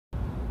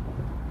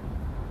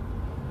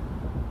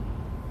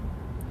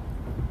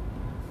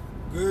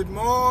Good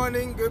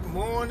morning, good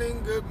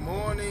morning, good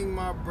morning,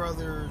 my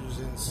brothers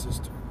and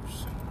sisters.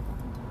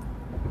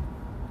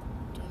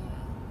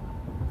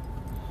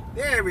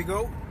 There we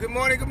go. Good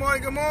morning, good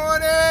morning, good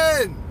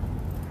morning.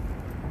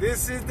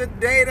 This is the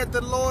day that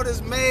the Lord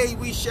has made.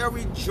 We shall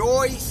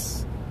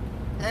rejoice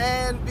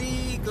and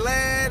be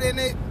glad in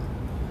it.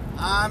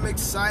 I'm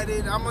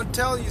excited. I'm going to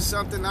tell you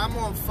something. I'm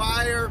on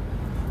fire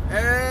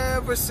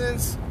ever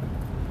since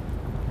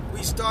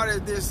we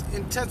started this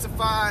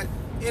intensified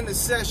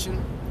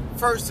intercession,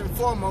 first and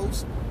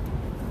foremost.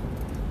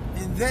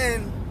 And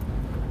then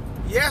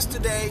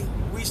yesterday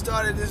we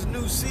started this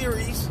new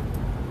series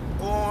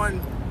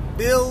on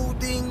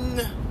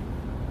building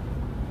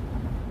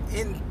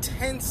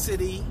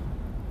intensity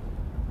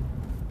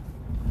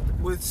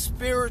with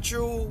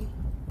spiritual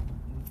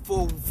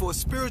for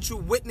spiritual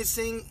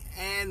witnessing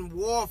and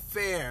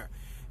warfare.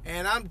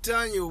 And I'm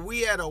telling you,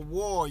 we at a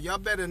war. Y'all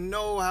better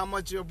know how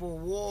much of a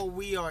war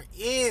we are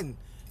in,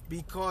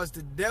 because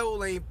the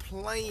devil ain't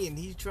playing.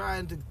 He's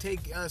trying to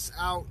take us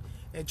out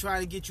and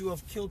trying to get you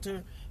off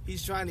kilter.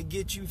 He's trying to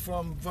get you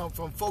from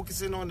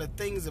focusing on the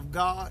things of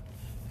God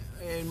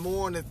and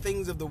more on the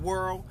things of the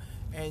world.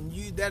 And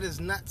that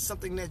is not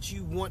something that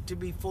you want to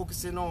be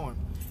focusing on,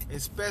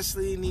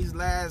 especially in these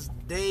last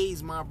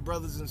days, my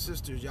brothers and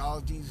sisters.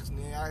 Y'all,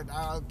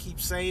 I'll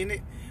keep saying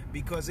it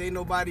because ain't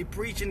nobody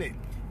preaching it.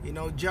 You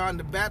know, John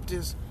the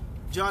Baptist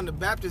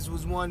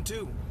was one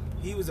too.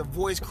 He was a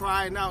voice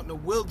crying out in the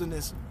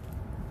wilderness,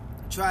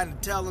 trying to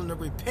tell them to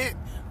repent,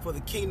 for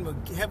the kingdom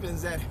of heaven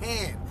is at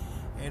hand.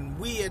 And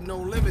we at No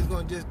Limit is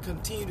going to just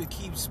continue to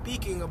keep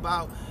speaking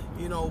about,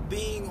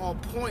 being on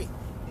point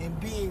and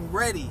being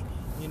ready.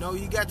 You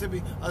got to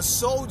be, a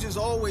soldier's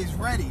always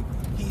ready.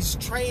 He's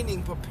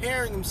training,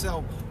 preparing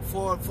himself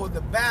for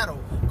the battle,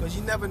 because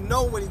you never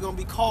know when he's going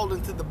to be called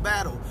into the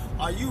battle.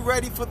 Are you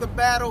ready for the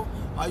battle?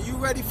 Are you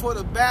ready for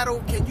the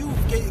battle? Can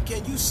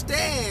you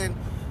stand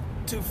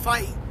to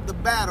fight the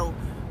battle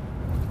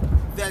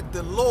that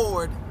the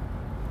Lord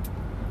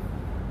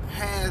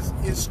has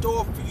in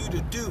store for you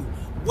to do?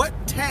 What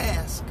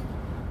task,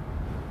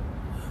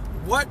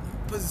 what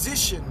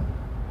position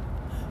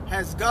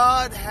has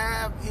God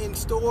have in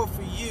store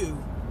for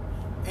you,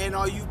 and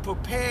are you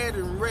prepared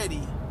and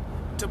ready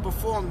to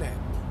perform that?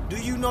 Do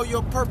you know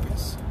your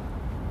purpose?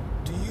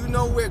 Do you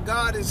know where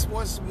God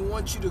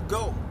wants you to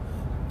go?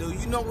 Do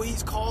you know what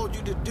He's called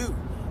you to do?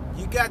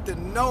 You got to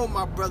know,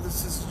 my brothers and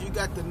sisters. You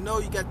got to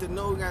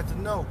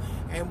know,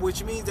 and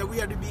which means that we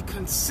have to be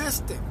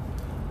consistent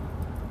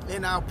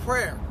in our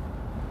prayer,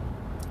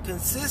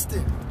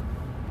 consistent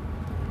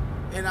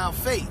in our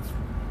faith,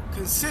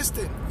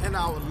 consistent in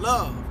our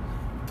love,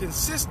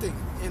 consistent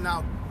in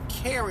our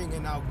caring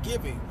and our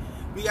giving.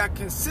 We got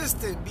be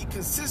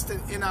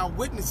consistent in our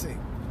witnessing.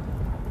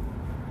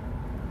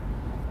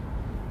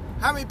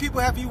 How many people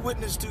have you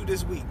witnessed to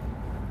this week?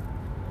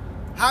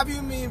 How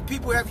many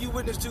people have you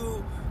witnessed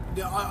to?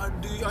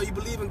 Are you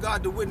believing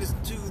God to witness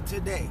to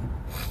today?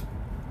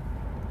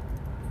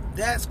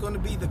 That's going to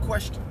be the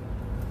question.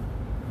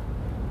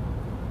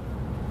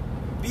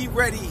 Be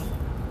ready.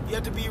 You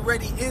have to be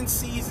ready in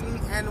season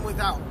and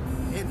without,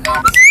 and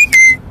out of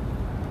season.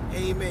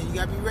 Amen. You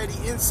got to be ready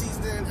in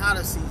season and out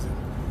of season.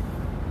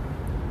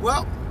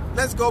 Well,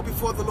 let's go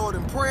before the Lord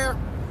in prayer.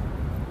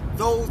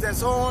 Those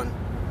that's on,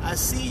 I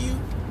see you,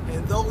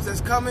 and those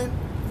that's coming,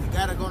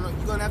 you're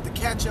gonna have to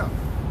catch up.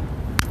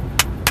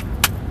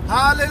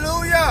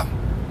 Hallelujah.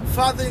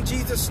 Father, in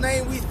Jesus'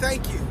 name, we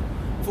thank you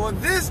for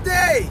this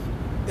day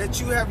that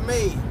you have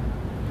made.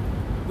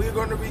 We're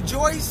going to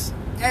rejoice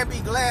and be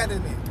glad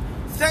in it.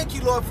 Thank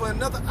you, Lord, for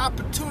another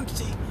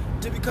opportunity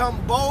to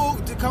come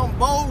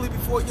boldly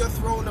before your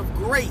throne of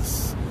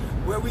grace,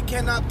 where we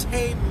can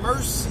obtain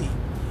mercy.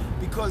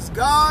 Because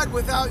God,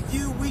 without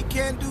you, we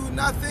can do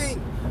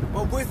nothing,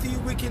 but with you,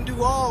 we can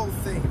do all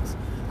things.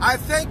 I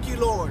thank you,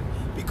 Lord,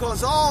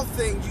 because all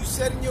things, you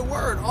said in your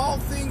word, all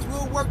things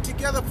will work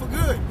together for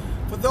good,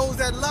 for those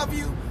that love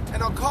you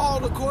and are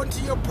called according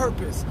to your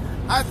purpose.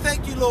 I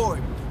thank you,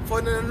 Lord, for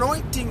an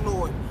anointing,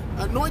 Lord,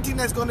 anointing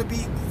that's going to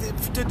be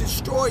to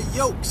destroy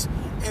yokes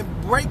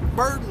and break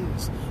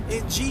burdens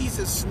in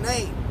Jesus'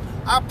 name.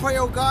 I pray,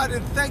 oh God,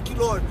 and thank you,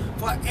 Lord,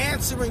 for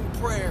answering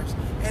prayers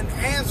and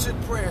answered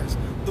prayers,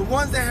 the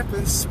ones that have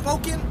been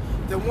spoken,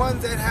 the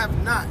ones that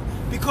have not,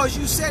 because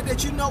you said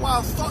that you know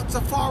our thoughts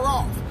are far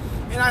off.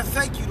 And I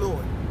thank you,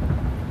 Lord.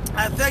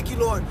 I thank you,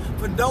 Lord,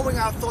 for knowing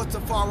our thoughts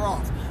are far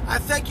off. I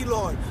thank you,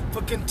 Lord,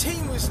 for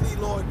continuously,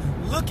 Lord,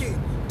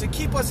 looking to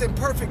keep us in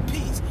perfect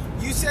peace.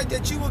 You said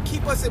that you will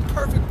keep us in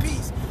perfect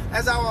peace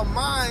as our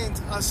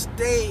minds are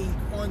stayed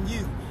on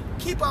you.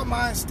 Keep our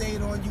minds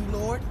stayed on you,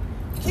 Lord.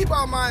 Keep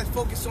our minds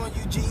focused on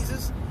you,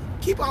 Jesus.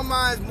 Keep our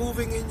minds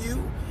moving in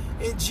you,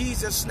 in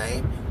Jesus'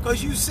 name.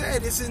 Because you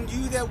said it's in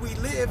you that we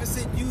live. It's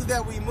in you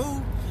that we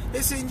move.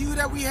 It's in you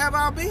that we have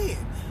our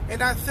being.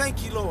 And I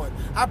thank you, Lord.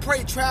 I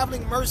pray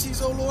traveling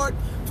mercies, oh Lord,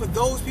 for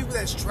those people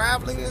that's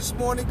traveling this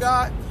morning,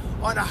 God,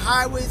 on the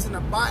highways and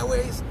the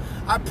byways.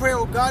 I pray,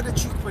 oh God,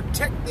 that you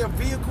protect their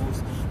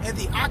vehicles and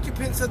the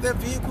occupants of their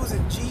vehicles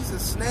in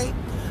Jesus' name.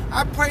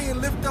 I pray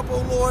and lift up,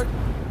 oh Lord,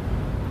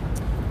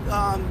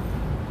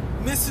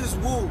 Mrs.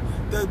 Wu,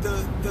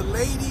 the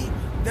lady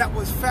that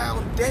was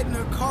found dead in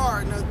her car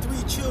and her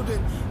 3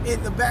 children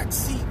in the back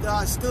seat that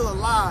are still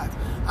alive.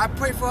 I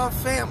pray for her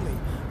family.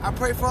 I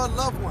pray for her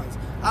loved ones.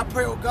 I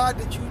pray, oh God,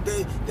 that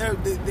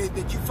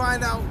you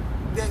find out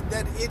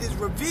that it is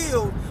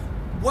revealed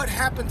what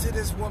happened to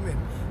this woman,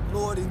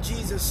 Lord, in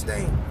Jesus'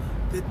 name.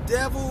 The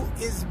devil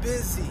is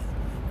busy,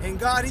 and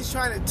God, he's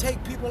trying to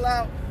take people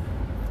out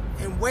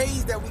in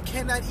ways that we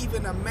cannot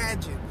even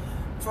imagine,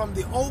 from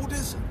the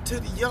oldest to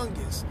the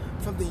youngest,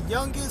 from the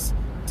youngest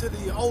to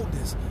the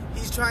oldest.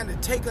 He's trying to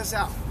take us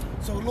out.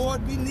 So,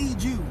 Lord, we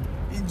need you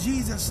in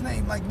Jesus'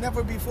 name like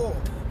never before,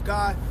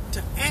 God,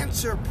 to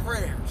answer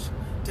prayers,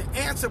 to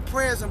answer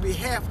prayers on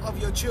behalf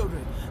of your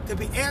children, to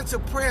answer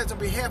prayers on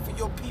behalf of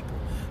your people,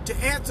 to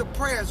answer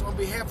prayers on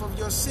behalf of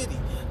your city,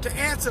 to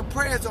answer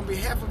prayers on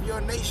behalf of your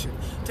nation,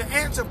 to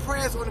answer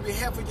prayers on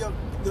behalf of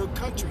your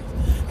countries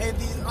and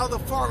these other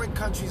foreign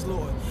countries,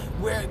 Lord,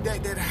 where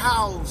that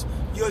house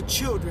your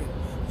children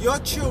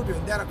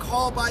that are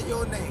called by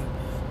your name,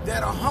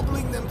 that are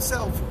humbling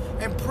themselves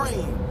and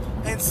praying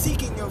and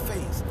seeking your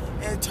face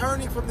and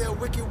turning from their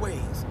wicked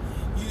ways.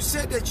 You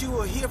said that you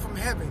will hear from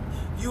heaven,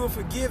 you will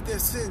forgive their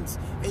sins,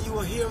 and you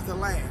will heal their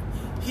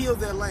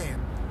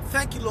land.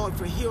 Thank you, Lord,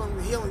 for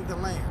healing the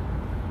land.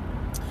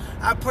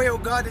 I pray, oh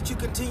God, that you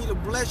continue to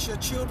bless your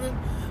children.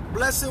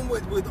 Bless them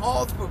with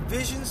all the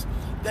provisions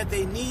that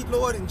they need,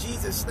 Lord, in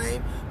Jesus'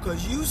 name,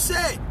 because you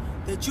said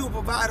that you will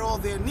provide all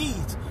their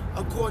needs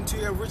according to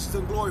your riches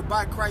and glory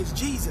by Christ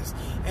Jesus.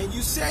 And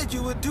you said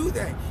you would do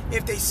that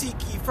if they seek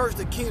ye first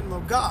the kingdom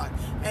of God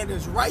and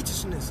his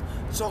righteousness,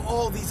 so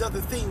all these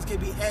other things can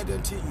be added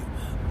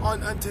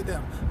unto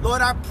them.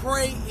 Lord, I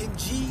pray in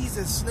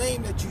Jesus'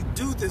 name that you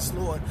do this,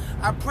 Lord.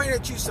 I pray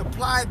that you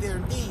supply their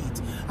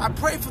needs. I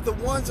pray for the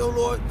ones, oh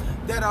Lord,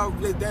 that are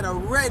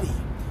ready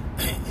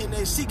and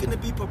they're seeking to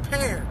be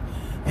prepared,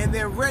 and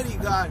they're ready,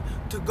 God,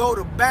 to go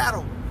to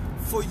battle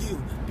for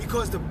you,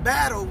 because the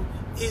battle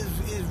is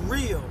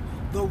real.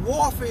 The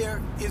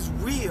warfare is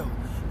real.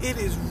 It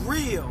is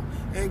real.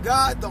 And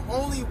God, the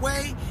only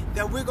way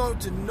that we're going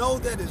to know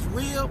that it's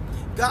real,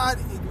 God,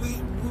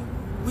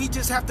 we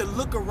just have to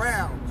look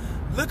around.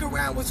 Look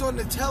around what's on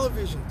the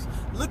televisions.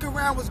 Look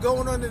around what's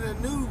going on in the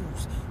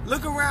news.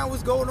 Look around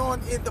what's going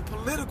on in the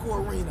political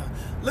arena.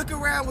 Look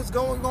around what's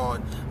going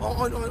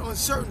on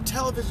certain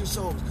television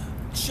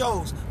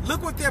shows.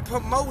 Look what they're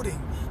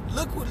promoting.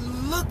 Look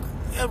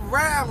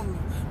around.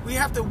 We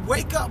have to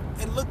wake up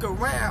and look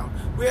around.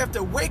 We have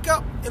to wake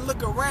up and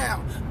look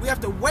around. We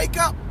have to wake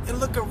up and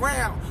look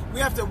around.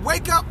 We have to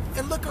wake up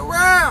and look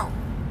around.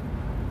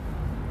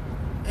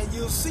 And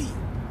you'll see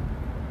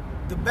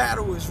the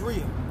battle is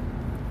real.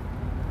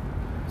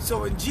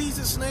 So in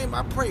Jesus' name,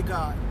 I pray,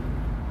 God,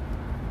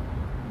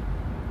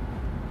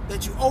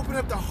 that you open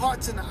up the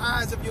hearts and the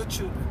eyes of your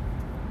children.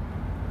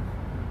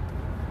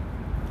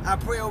 I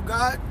pray, oh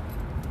God,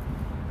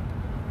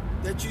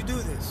 that you do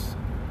this.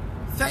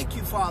 Thank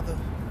you, Father,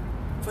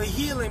 for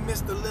healing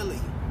Mr. Lilly.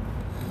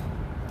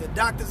 The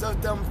doctors are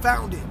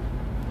dumbfounded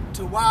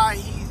to why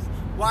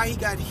he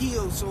got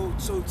healed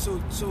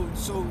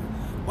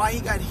why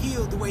he got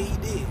healed the way he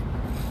did.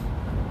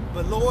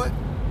 But Lord,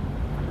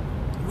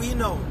 we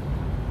know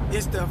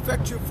it's the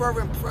effectual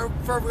fervent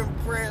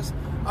prayers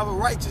of a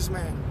righteous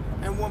man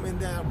and woman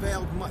that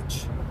availed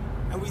much.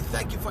 And we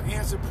thank you for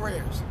answered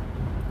prayers.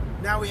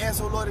 Now we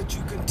ask, oh Lord, that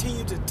you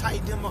continue to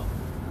tighten him up.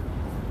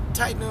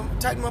 Tighten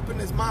him up in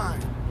his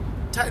mind.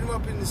 Tighten him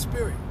up in his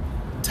spirit.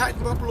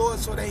 Tighten him up, Lord,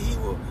 so that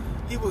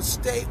he will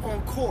stay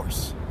on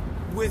course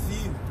with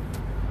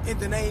you. In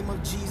the name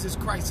of Jesus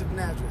Christ of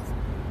Nazareth.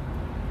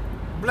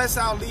 Bless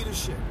our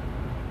leadership.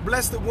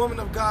 Bless the woman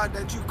of God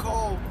that you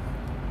call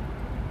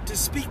to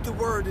speak the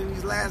word in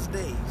these last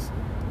days.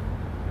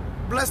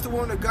 Bless the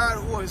woman of God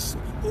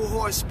who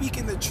are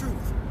speaking the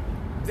truth,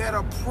 that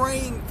are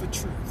praying for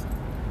truth,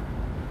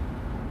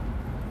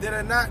 that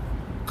are not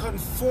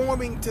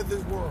conforming to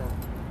this world,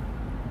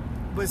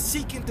 but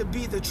seeking to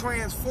be the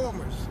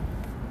transformers,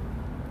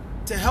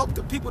 to help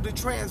the people to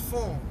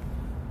transform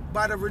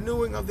by the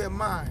renewing of their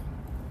mind.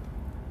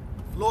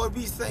 Lord,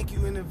 we thank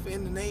you in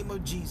the name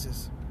of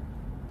Jesus,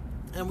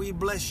 and we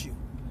bless you,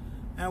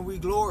 and we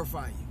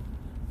glorify you,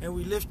 and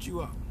we lift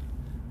you up,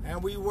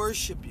 and we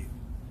worship you.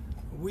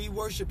 We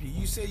worship you.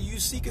 You say you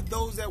seek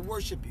those that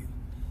worship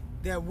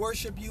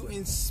you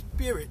in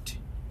spirit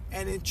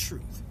and in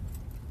truth.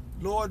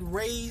 Lord,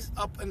 raise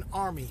up an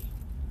army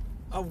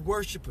of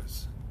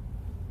worshipers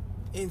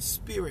in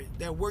spirit,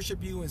 that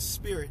worship you in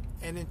spirit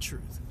and in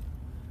truth.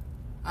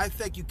 I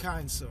thank you,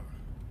 kind sir.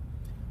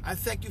 I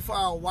thank you for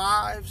our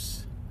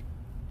wives.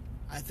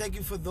 I thank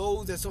you for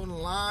those that's on the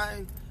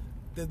line.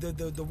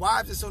 The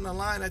wives that's on the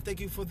line, I thank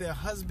you for their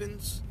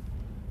husbands.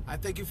 I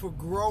thank you for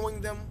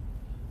growing them.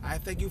 I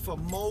thank you for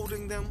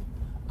molding them.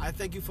 I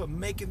thank you for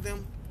making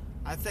them.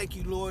 I thank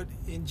you, Lord,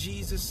 in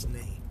Jesus'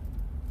 name.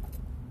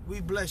 We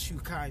bless you,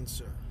 kind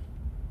sir.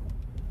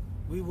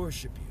 We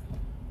worship you.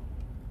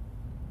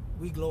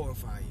 we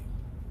glorify you.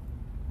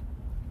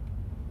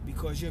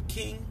 Because you're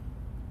King,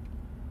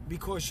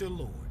 because you're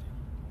Lord.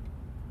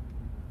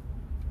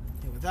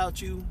 And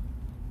without you,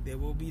 there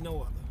will be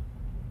no other.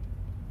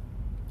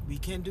 We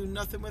can do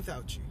nothing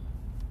without you.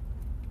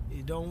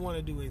 You don't want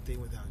to do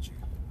anything without you.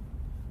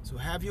 So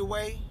have your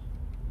way.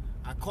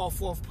 I call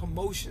forth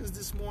promotions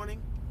this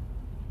morning.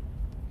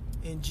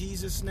 In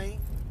Jesus' name.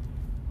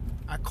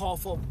 I call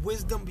for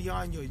wisdom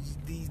beyond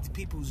these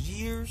people's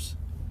years.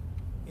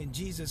 In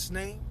Jesus'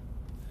 name.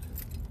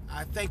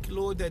 I thank you,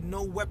 Lord, that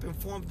no weapon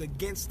formed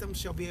against them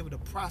shall be able to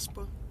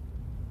prosper.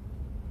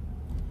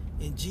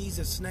 In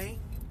Jesus' name.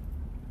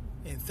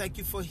 And thank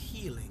you for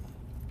healing.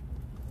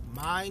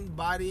 Mind,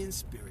 body, and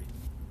spirit.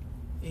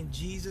 In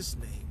Jesus'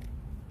 name.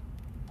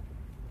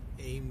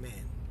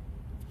 Amen.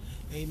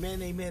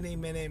 Amen, amen,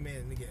 amen,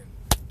 amen again.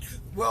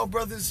 Well,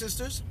 brothers and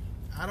sisters,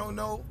 I don't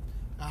know.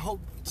 I hope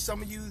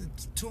some of you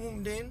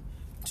tuned in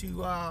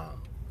to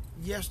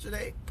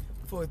yesterday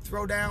for a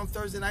Throwdown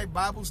Thursday night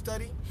Bible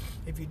study.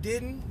 If you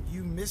didn't,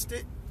 you missed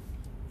it.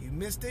 You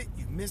missed it.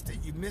 You missed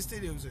it. You missed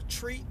it. It was a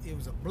treat. It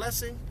was a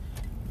blessing.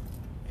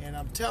 And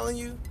I'm telling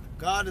you,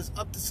 God is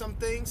up to some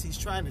things. He's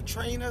trying to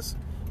train us.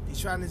 He's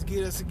trying to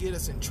get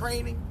us in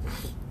training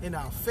in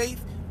our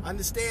faith.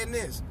 Understand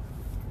this.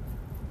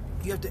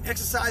 You have to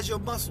exercise your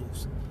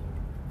muscles.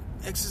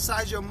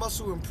 Exercise your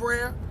muscle in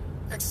prayer.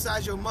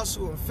 Exercise your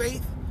muscle in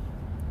faith.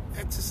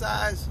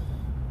 Exercise,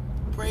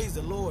 praise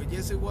the Lord.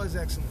 Yes, it was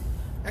excellent.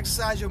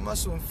 Exercise your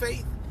muscle in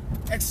faith.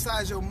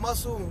 Exercise your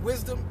muscle in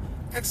wisdom.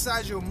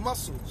 Exercise your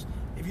muscles.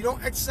 If you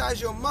don't exercise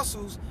your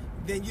muscles,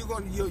 then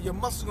your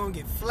muscles gonna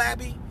get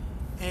flabby,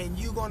 and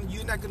you're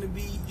not gonna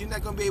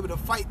be able to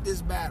fight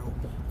this battle,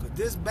 because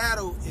this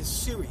battle is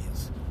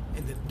serious,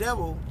 and the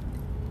devil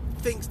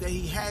thinks that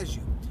he has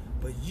you,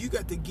 but you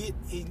got to get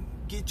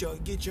your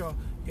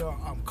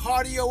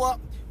cardio up.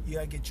 You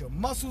gotta get your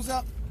muscles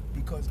up,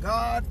 because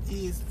God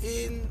is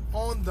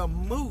on the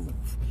move,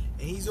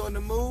 and He's on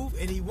the move,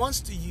 and He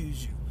wants to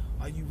use you.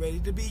 Are you ready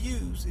to be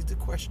used? Is the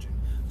question.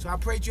 So I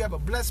pray that you have a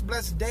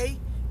blessed day.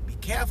 Be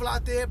careful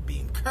out there. Be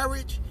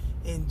encouraged.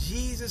 In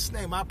Jesus'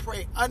 name, I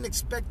pray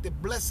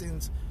unexpected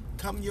blessings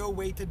come your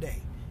way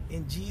today.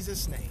 In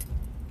Jesus' name,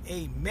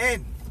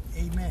 amen.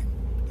 Amen.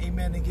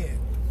 Amen again.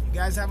 You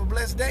guys have a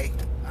blessed day.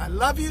 I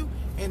love you.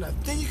 Ain't a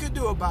thing you can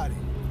do about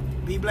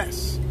it. Be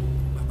blessed.